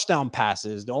 2 touchdown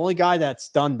passes. The only guy that's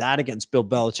done that against Bill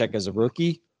Belichick as a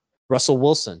rookie, Russell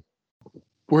Wilson.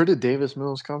 Where did Davis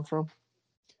Mills come from?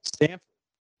 Stanford.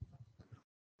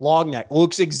 Long neck.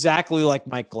 Looks exactly like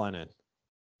Mike Glennon.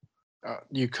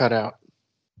 You cut out.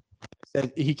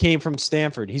 He came from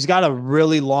Stanford. He's got a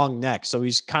really long neck, so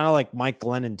he's kind of like Mike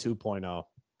Glennon 2.0.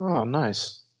 Oh,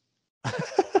 nice.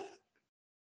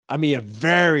 I mean, a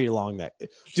very long neck.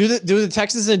 Do the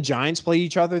Texans and Giants play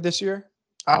each other this year?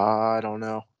 I don't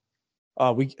know.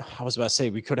 I was about to say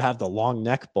we could have the long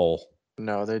neck bowl.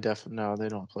 No, they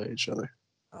don't play each other.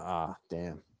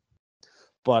 Damn.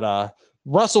 But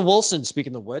Russell Wilson,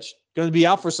 speaking of which, going to be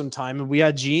out for some time, and we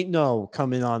had Geno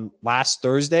come in on last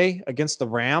Thursday against the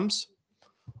Rams,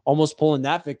 almost pulling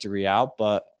that victory out.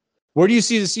 But where do you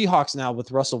see the Seahawks now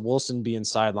with Russell Wilson being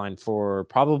sidelined for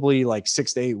probably like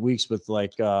 6 to 8 weeks with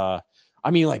like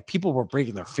people were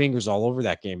breaking their fingers all over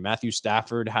that game. Matthew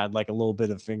Stafford had like a little bit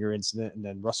of finger incident, and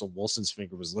then Russell Wilson's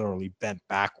finger was literally bent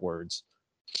backwards.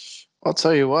 I'll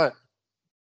tell you what,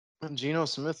 Geno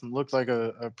Smith looked like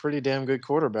a pretty damn good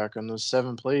quarterback on those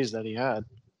 7 plays that he had.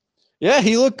 Yeah,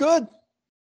 he looked good.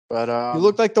 But he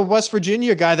looked like the West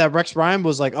Virginia guy that Rex Ryan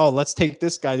was like, oh, let's take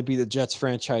this guy to be the Jets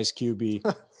franchise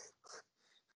QB.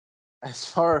 As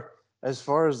far As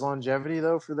far as longevity,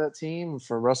 though, for that team,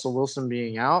 for Russell Wilson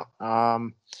being out,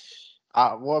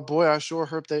 well, boy, I sure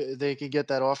hope they could get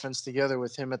that offense together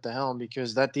with him at the helm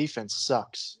because that defense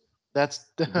sucks. That's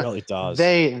It really does.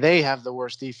 they have the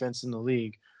worst defense in the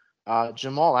league.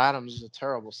 Jamal Adams is a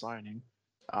terrible signing.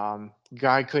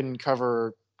 Guy couldn't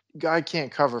cover. Guy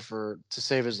can't cover to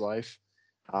save his life.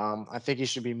 I think he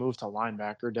should be moved to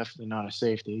linebacker. Definitely not a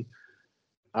safety.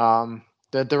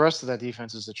 The rest of that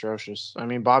defense is atrocious. I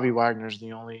mean, Bobby Wagner's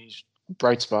the only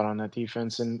bright spot on that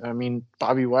defense, and I mean,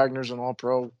 Bobby Wagner's an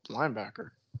All-Pro linebacker.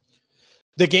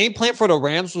 The game plan for the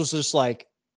Rams was just like,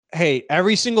 hey,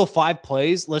 every single 5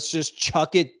 plays, let's just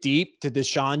chuck it deep to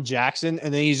Deshaun Jackson,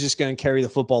 and then he's just going to carry the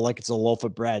football like it's a loaf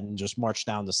of bread and just march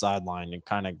down the sideline and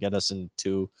kind of get us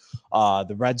into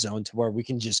the red zone to where we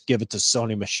can just give it to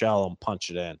Sony Michel and punch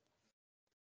it in.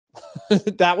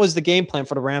 That was the game plan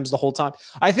for the Rams the whole time.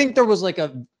 I think there was like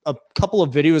a couple of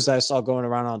videos that I saw going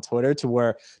around on Twitter to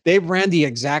where they ran the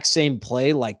exact same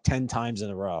play like 10 times in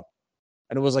a row.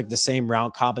 And it was like the same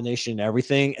route combination and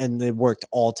everything, and it worked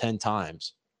all 10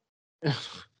 times.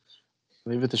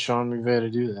 Leave it to Sean McVay to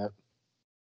do that.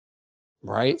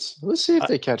 Right? Let's see if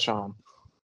they catch on.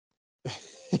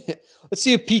 Let's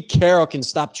see if Pete Carroll can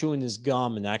stop chewing his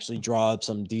gum and actually draw up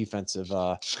some defensive.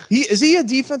 Is he a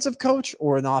defensive coach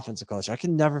or an offensive coach? I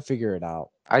can never figure it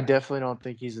out. I definitely don't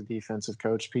think he's a defensive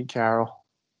coach, Pete Carroll.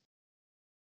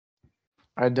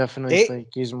 I definitely think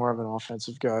he's more of an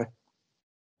offensive guy.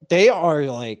 They are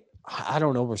like, I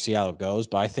don't know where Seattle goes,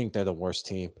 but I think they're the worst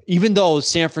team. Even though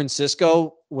San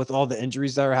Francisco, with all the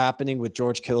injuries that are happening, with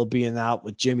George Kittle being out,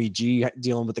 with Jimmy G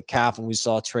dealing with the calf, and we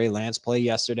saw Trey Lance play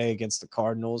yesterday against the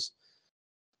Cardinals,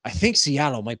 I think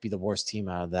Seattle might be the worst team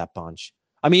out of that bunch.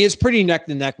 I mean, it's pretty neck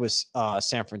to neck with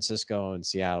San Francisco and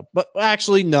Seattle. But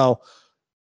actually, no.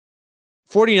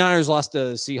 49ers lost to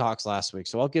the Seahawks last week,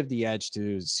 so I'll give the edge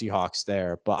to Seahawks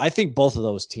there. But I think both of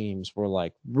those teams were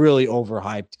like really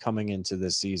overhyped coming into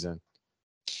this season.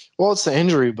 Well, it's the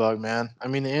injury bug, man. I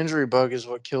mean, the injury bug is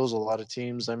what kills a lot of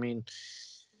teams. I mean,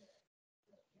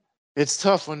 it's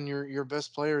tough when your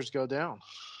best players go down.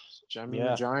 I mean,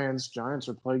 the Giants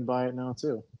are plagued by it now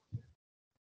too.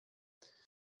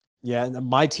 Yeah, and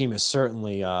my team is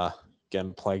certainly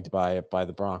getting plagued by it by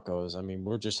the Broncos. I mean,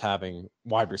 we're just having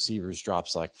wide receivers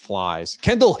drops like flies.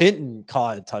 Kendall Hinton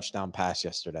caught a touchdown pass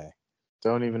yesterday.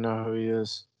 Don't even know who he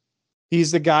is.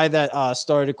 He's the guy that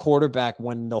started quarterback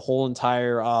when the whole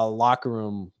entire locker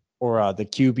room or the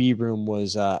QB room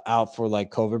was out for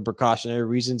like COVID precautionary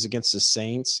reasons against the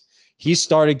Saints. He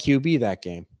started QB that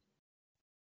game.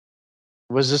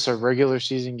 Was this a regular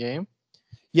season game?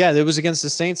 Yeah, it was against the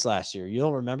Saints last year. You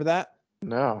don't remember that?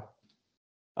 No.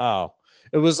 Oh,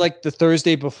 it was like the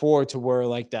Thursday before to where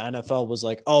like the NFL was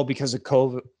like, oh, because of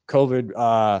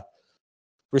COVID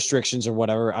restrictions or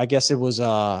whatever. I guess it was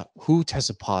who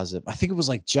tested positive? I think it was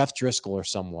like Jeff Driscoll or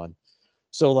someone.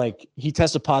 So like he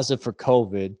tested positive for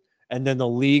COVID, and then the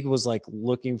league was like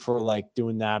looking for like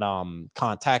doing that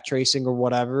contact tracing or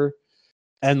whatever.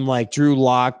 And like Drew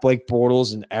Lock, Blake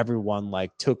Bortles, and everyone like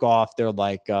took off their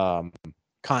like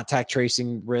contact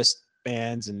tracing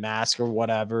wristbands and masks or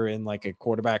whatever in like a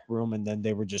quarterback room, and then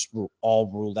they were just all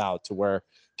ruled out to where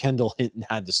Kendall Hinton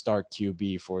had to start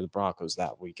QB for the Broncos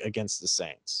that week against the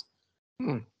Saints.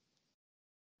 Yeah,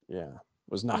 it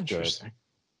was not good.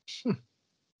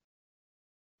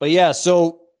 But yeah,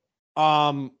 so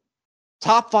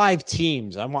top 5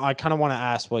 teams. I kind of want to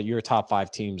ask what your top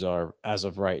 5 teams are as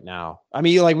of right now. I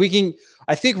mean, like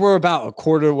I think we're about a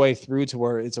quarter way through to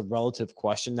where it's a relative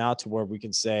question now to where we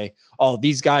can say, oh,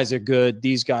 these guys are good.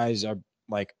 These guys are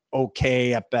like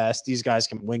okay at best. These guys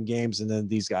can win games, and then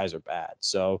these guys are bad.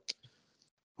 So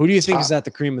who do you think is at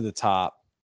the cream of the top?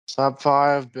 Top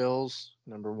 5, Bills,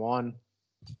 number 1.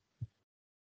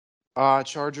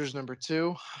 Chargers, number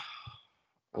 2.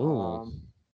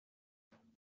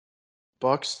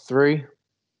 Bucks 3.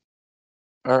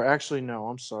 Or actually, no,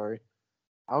 I'm sorry.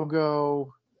 I'll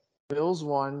go Bills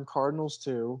 1, Cardinals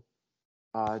 2,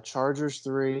 Chargers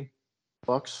 3,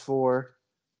 Bucks 4,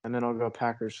 and then I'll go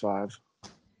Packers 5.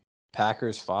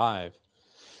 Packers 5.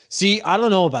 See, I don't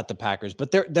know about the Packers,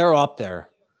 but they're up there.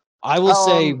 I will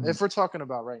say, if we're talking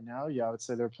about right now, yeah, I would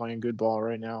say they're playing good ball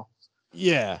right now.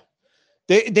 Yeah.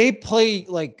 They play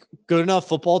like good enough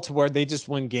football to where they just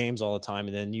win games all the time,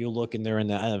 and then you look and they're in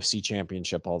the NFC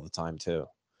Championship all the time too.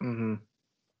 Mm-hmm.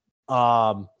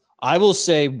 I will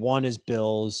say 1 is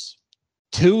Bills,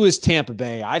 2 is Tampa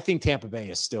Bay. I think Tampa Bay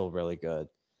is still really good.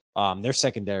 Their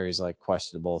secondary is like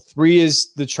questionable. 3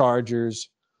 is the Chargers,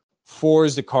 4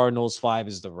 is the Cardinals, 5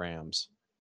 is the Rams.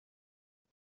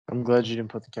 I'm glad you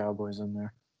didn't put the Cowboys in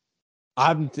there.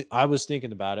 I was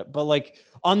thinking about it, but like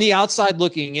on the outside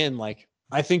looking in, like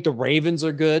I think the Ravens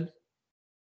are good,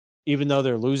 even though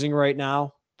they're losing right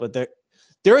now. But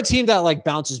they're a team that like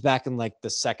bounces back in like the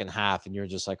second half, and you're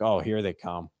just like, oh, here they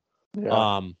come.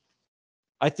 Yeah.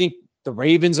 I think the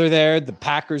Ravens are there, the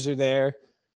Packers are there,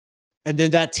 and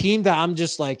then that team that I'm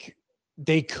just like,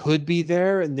 they could be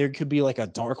there, and there could be like a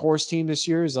dark horse team this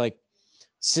year is like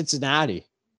Cincinnati,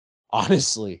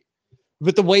 honestly.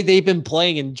 With the way they've been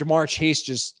playing and Jamar Chase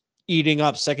just eating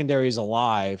up secondaries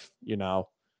alive, Yeah.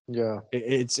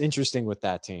 it's interesting with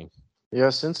that team. Yeah,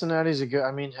 Cincinnati's a good.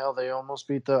 I mean, hell, they almost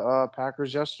beat the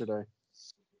Packers yesterday.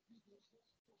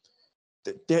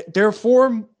 They're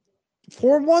 4-1,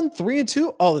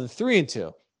 3-2. Oh, the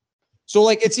 3-2. So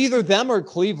like it's either them or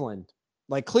Cleveland.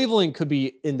 Like Cleveland could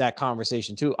be in that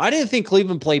conversation too. I didn't think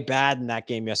Cleveland played bad in that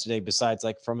game yesterday, besides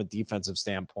like from a defensive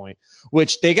standpoint,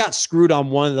 which they got screwed on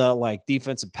one of the like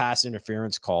defensive pass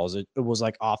interference calls. It was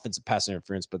like offensive pass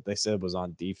interference, but they said it was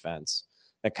on defense.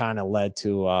 That kind of led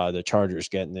to the Chargers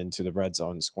getting into the red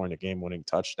zone and scoring a game-winning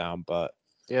touchdown. But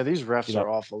yeah, these refs are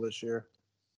awful this year.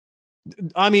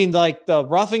 I mean, like the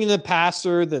roughing the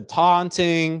passer, the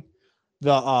taunting,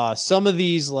 the some of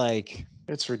these like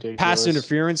it's ridiculous pass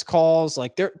interference calls,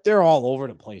 like they're all over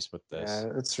the place with this.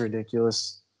 Yeah, it's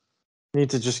ridiculous.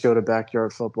 Need to just go to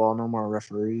backyard football. No more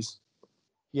referees.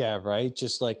 Yeah, right.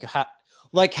 Just like have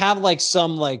like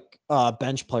some like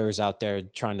bench players out there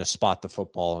trying to spot the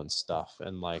football and stuff,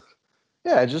 and like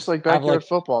yeah, just like backyard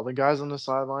football. The guys on the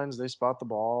sidelines, they spot the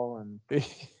ball and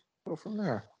go from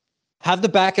there. Have the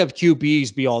backup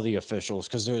QBs be all the officials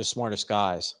because they're the smartest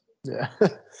guys. Yeah,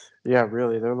 yeah,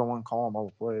 really, they're the one calling all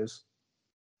the plays.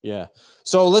 Yeah.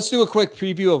 So let's do a quick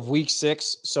preview of Week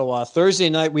 6. So Thursday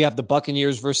night we have the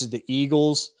Buccaneers versus the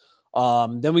Eagles.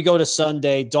 Then we go to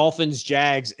Sunday, Dolphins,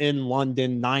 Jags in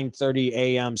London, 9:30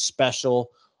 a.m. special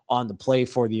on the play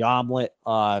for the omelet.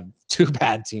 Two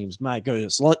bad teams. My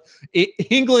goodness.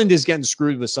 England is getting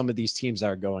screwed with some of these teams that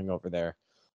are going over there.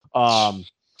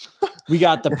 We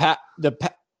got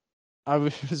I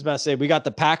was about to say we got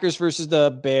the Packers versus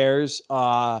the Bears,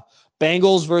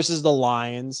 Bengals versus the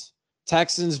Lions,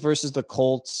 Texans versus the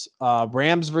Colts,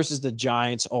 Rams versus the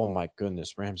Giants. Oh my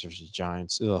goodness, Rams versus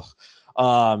Giants.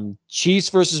 Ugh. Chiefs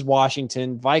versus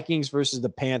Washington, Vikings versus the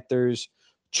Panthers,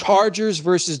 Chargers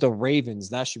versus the Ravens.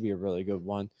 That should be a really good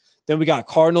one. Then we got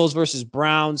Cardinals versus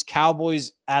Browns,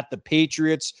 Cowboys at the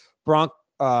Patriots,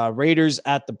 Raiders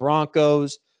at the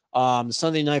Broncos. The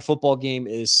Sunday night football game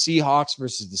is Seahawks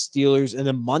versus the Steelers, and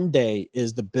then Monday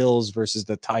is the Bills versus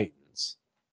the Titans.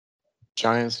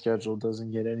 Giants schedule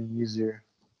doesn't get any easier.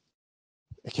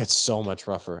 It gets so much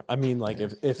rougher. I mean, like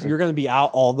if you're going to be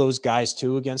out all those guys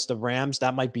too against the Rams,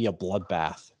 that might be a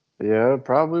bloodbath. Yeah, it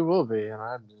probably will be, and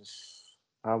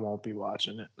I won't be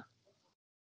watching it.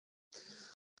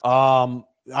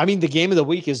 I mean, the game of the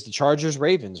week is the Chargers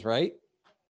Ravens, right?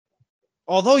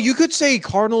 Although you could say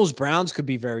Cardinals Browns could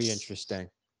be very interesting.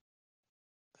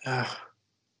 I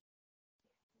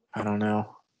don't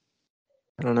know.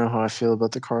 I don't know how I feel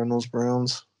about the Cardinals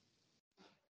Browns.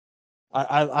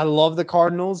 I love the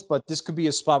Cardinals, but this could be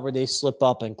a spot where they slip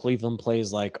up and Cleveland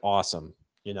plays like awesome.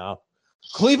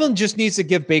 Cleveland just needs to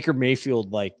give Baker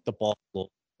Mayfield like the ball a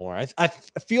little more. I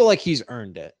feel like he's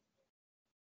earned it.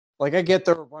 Like I get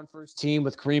the run first team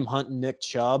with Kareem Hunt and Nick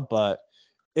Chubb, but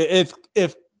if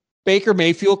Baker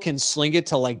Mayfield can sling it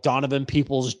to like Donovan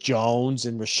Peoples-Jones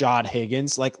and Rashad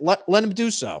Higgins, like let him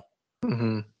do so.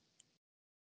 Mm-hmm.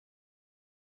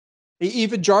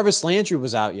 Even Jarvis Landry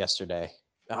was out yesterday.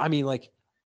 I mean, like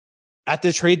at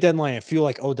the trade deadline, I feel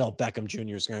like Odell Beckham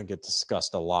Jr. is going to get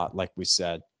discussed a lot, like we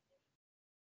said.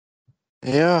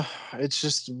 Yeah, it's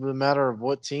just a matter of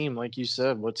what team, like you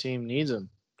said, what team needs him.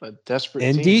 A desperate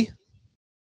Indy?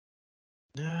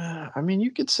 team. I mean,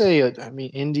 you could say,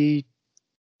 Indy,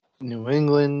 New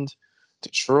England,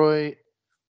 Detroit,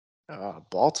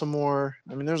 Baltimore.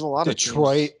 I mean, there's a lot of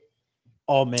Detroit.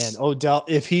 Oh man, Odell,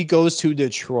 if he goes to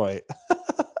Detroit,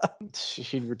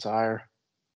 he'd retire.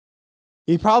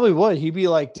 He probably would. He'd be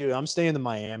like, dude, I'm staying in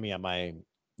Miami at my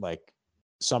like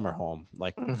summer home.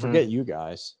 Like, forget you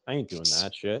guys. I ain't doing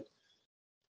that shit.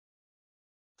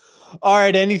 All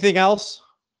right, anything else?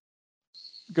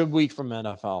 Good week from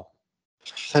NFL.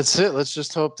 That's it. Let's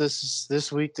just hope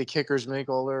this week the kickers make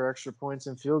all their extra points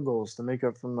and field goals to make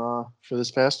up for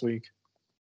this past week.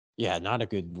 Yeah, not a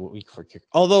good week for kickers.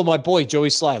 Although my boy Joey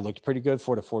Slye looked pretty good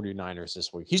for the 49ers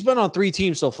this week. He's been on 3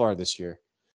 teams so far this year.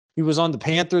 He was on the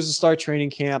Panthers to start training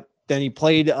camp. Then he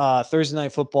played Thursday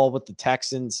Night Football with the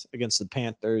Texans against the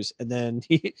Panthers. And then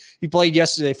he played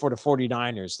yesterday for the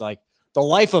 49ers. Like, the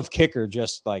life of kicker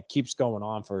just, like, keeps going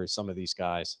on for some of these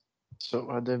guys. So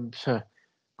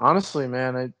honestly,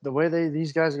 man, the way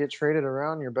these guys get traded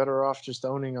around, you're better off just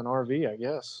owning an RV, I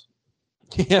guess.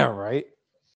 Yeah, right.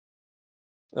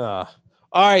 All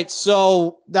right,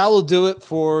 so that will do it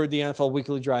for the NFL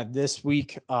Weekly Drive this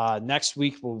week. Next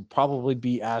week will probably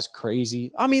be as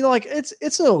crazy. I mean, like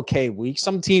it's an okay week.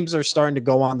 Some teams are starting to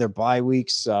go on their bye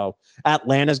weeks. So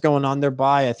Atlanta's going on their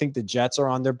bye. I think the Jets are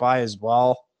on their bye as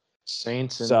well.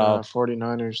 Saints and So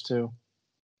 49ers too.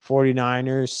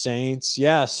 49ers, Saints.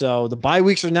 Yeah, so the bye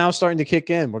weeks are now starting to kick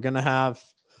in. We're going to have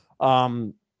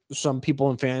some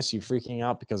people in fantasy freaking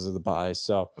out because of the bye.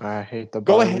 So I hate the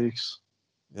Go bye ahead. weeks.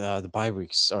 the bye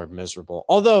weeks are miserable.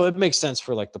 Although it makes sense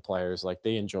for like the players, like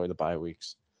they enjoy the bye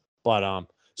weeks. But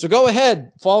so go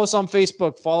ahead, follow us on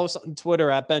Facebook, follow us on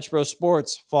Twitter at Bench Bros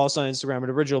Sports, follow us on Instagram at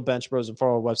Original Bench Bros, and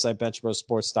follow our website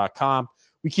benchbrosports.com.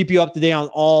 We keep you up to date on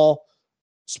all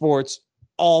sports,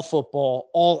 all football,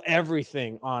 all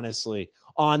everything, honestly,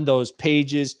 on those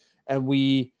pages, and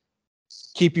we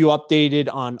keep you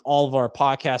updated on all of our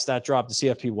podcasts that drop: the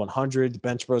CFP 100, the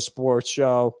Bench Bros Sports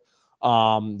Show,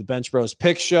 the Bench Bros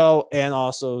Pick Show, and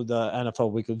also the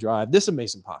NFL Weekly Drive. This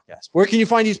amazing podcast. Where can you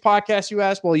find these podcasts, you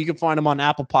ask? Well, you can find them on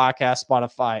Apple Podcasts,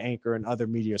 Spotify, Anchor, and other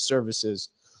media services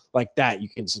like that. You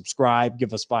can subscribe,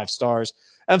 give us 5 stars,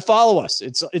 and follow us.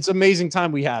 It's amazing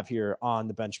time we have here on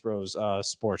the Bench Bros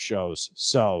Sports Shows.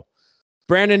 So,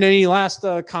 Brandon, any last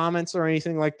comments or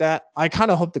anything like that? I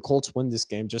kind of hope the Colts win this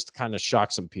game just to kind of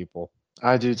shock some people.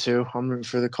 I do too. I'm rooting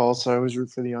for the Colts. I always root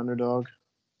for the underdog.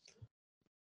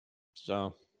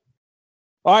 So,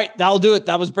 all right, that'll do it.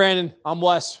 That was Brandon. I'm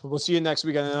Wes. We'll see you next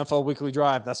week on the NFL Weekly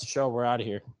Drive. That's the show. We're out of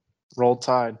here. Roll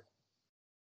Tide.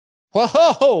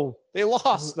 Whoa, they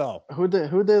lost though. Who'd they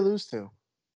lose to?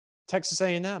 Texas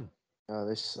A&M. Oh,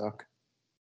 they suck.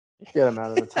 Get them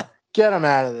out of the top. Get them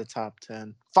out of the top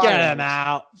 10. Get them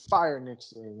out. Fire Nick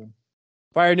Saban.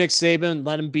 Fire Nick Saban.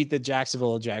 Let him beat the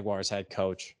Jacksonville Jaguars head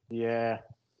coach. Yeah.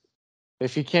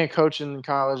 If you can't coach in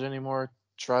college anymore,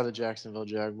 try the Jacksonville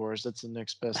Jaguars. That's the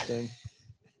next best thing.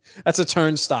 That's a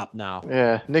turn stop now.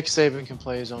 Yeah. Nick Saban can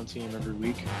play his own team every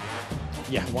week.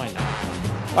 Yeah, why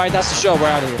not? All right, that's the show. We're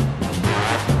out of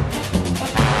here.